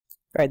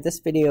Alright, this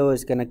video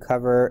is going to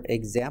cover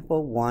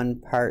example 1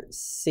 part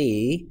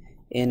C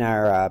in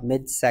our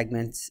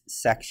mid-segments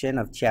section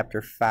of chapter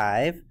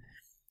 5.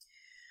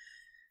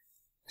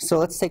 So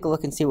let's take a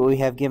look and see what we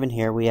have given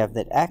here. We have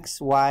that X,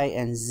 Y,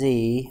 and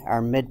Z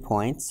are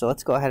midpoints. So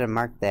let's go ahead and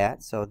mark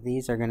that. So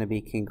these are going to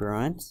be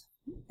congruent,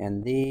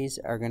 and these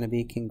are going to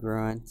be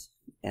congruent,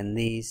 and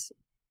these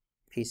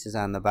pieces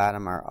on the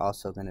bottom are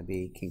also going to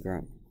be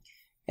congruent.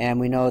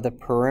 And we know the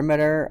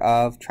perimeter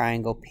of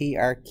triangle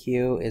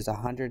PRQ is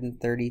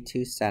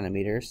 132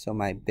 centimeters. So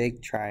my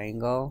big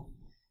triangle,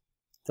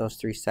 those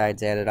three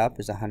sides added up,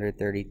 is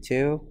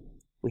 132.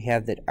 We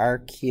have that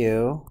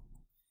RQ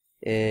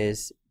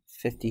is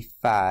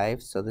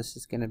 55. So this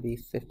is going to be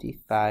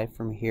 55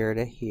 from here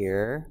to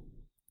here.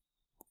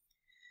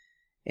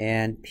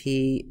 And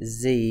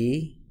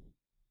PZ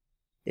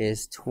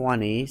is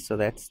 20. So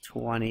that's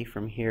 20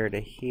 from here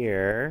to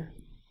here.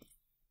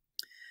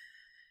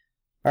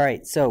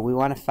 Alright, so we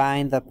want to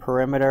find the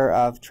perimeter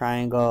of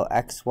triangle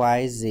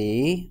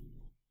XYZ.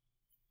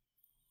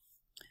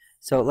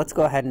 So let's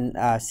go ahead and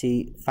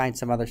find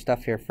some other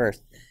stuff here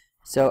first.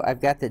 So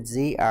I've got that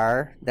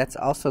ZR, that's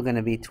also going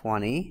to be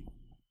 20.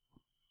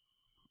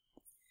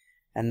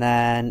 And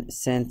then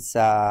since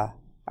RQ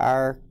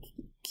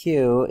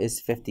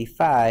is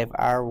 55,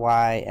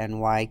 RY and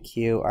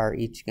YQ are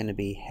each going to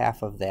be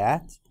half of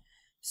that.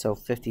 So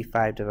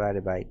 55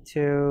 divided by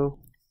 2.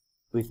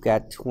 We've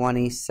got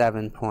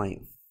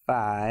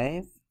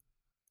 27.5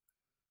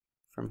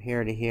 from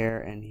here to here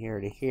and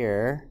here to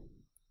here.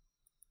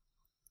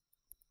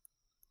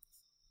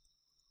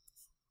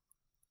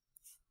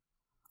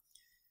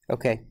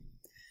 Okay,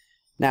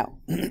 now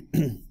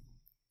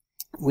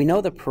we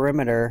know the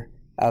perimeter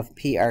of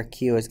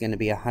PRQ is going to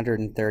be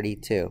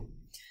 132.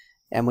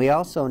 And we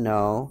also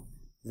know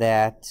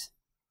that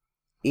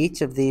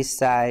each of these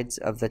sides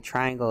of the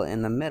triangle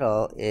in the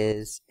middle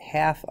is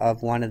half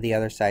of one of the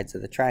other sides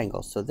of the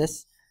triangle. So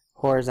this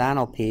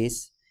horizontal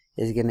piece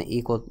is going to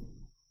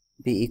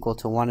be equal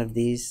to one of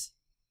these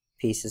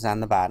pieces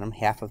on the bottom,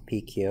 half of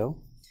PQ.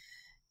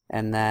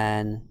 And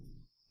then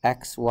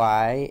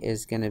XY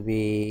is going to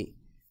be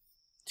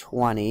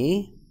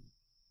 20.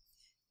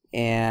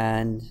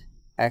 And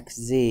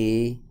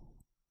XZ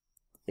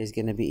is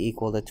going to be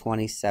equal to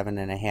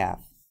 27.5.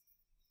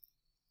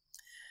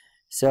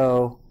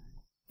 So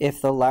if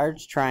the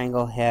large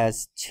triangle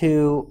has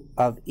two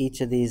of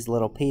each of these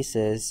little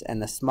pieces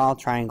and the small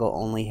triangle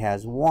only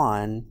has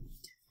one,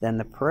 then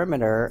the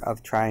perimeter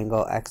of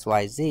triangle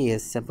XYZ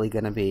is simply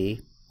going to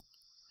be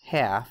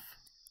half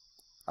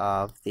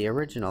of the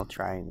original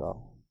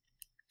triangle,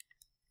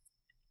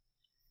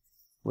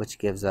 which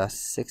gives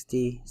us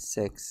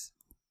 66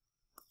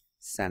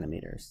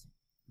 centimeters.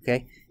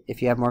 Okay,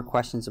 if you have more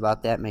questions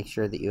about that, make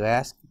sure that you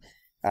ask.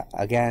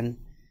 Again,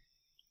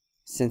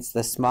 since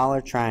the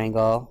smaller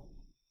triangle,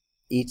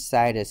 each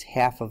side is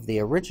half of the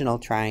original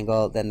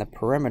triangle, then the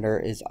perimeter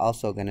is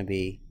also going to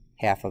be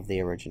half of the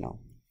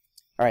original.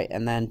 Alright,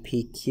 and then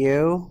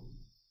PQ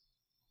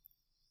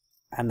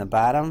on the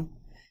bottom,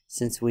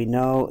 since we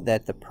know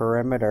that the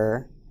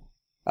perimeter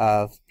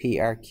of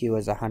PRQ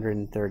is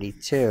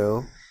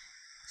 132,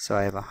 so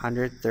I have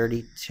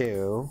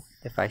 132.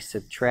 If I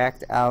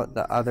subtract out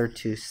the other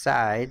two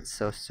sides,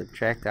 so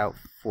subtract out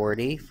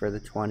 40 for the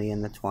 20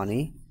 and the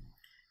 20,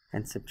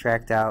 and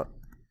subtract out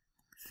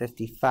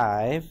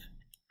 55,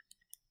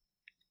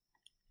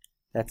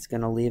 that's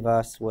going to leave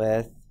us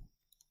with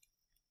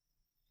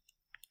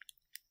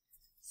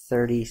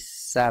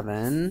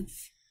 37.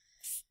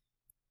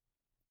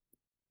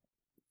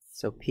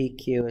 So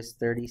PQ is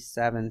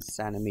 37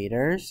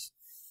 centimeters.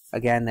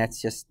 Again, that's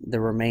just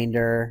the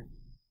remainder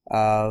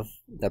of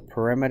the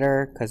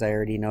perimeter because I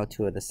already know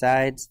two of the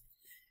sides.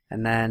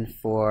 And then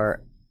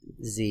for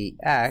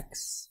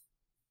ZX,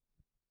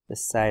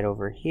 this side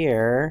over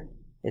here,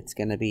 it's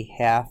going to be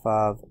half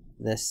of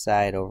this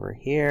side over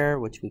here,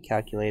 which we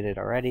calculated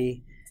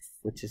already,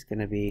 which is going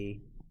to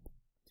be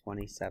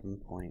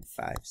 27.5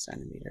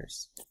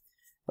 centimeters.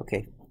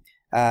 Okay,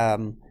 I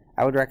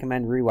would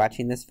recommend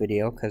rewatching this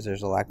video because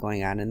there's a lot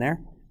going on in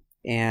there.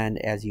 And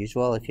as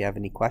usual, if you have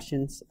any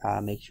questions,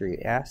 make sure you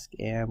ask,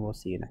 and we'll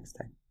see you next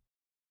time.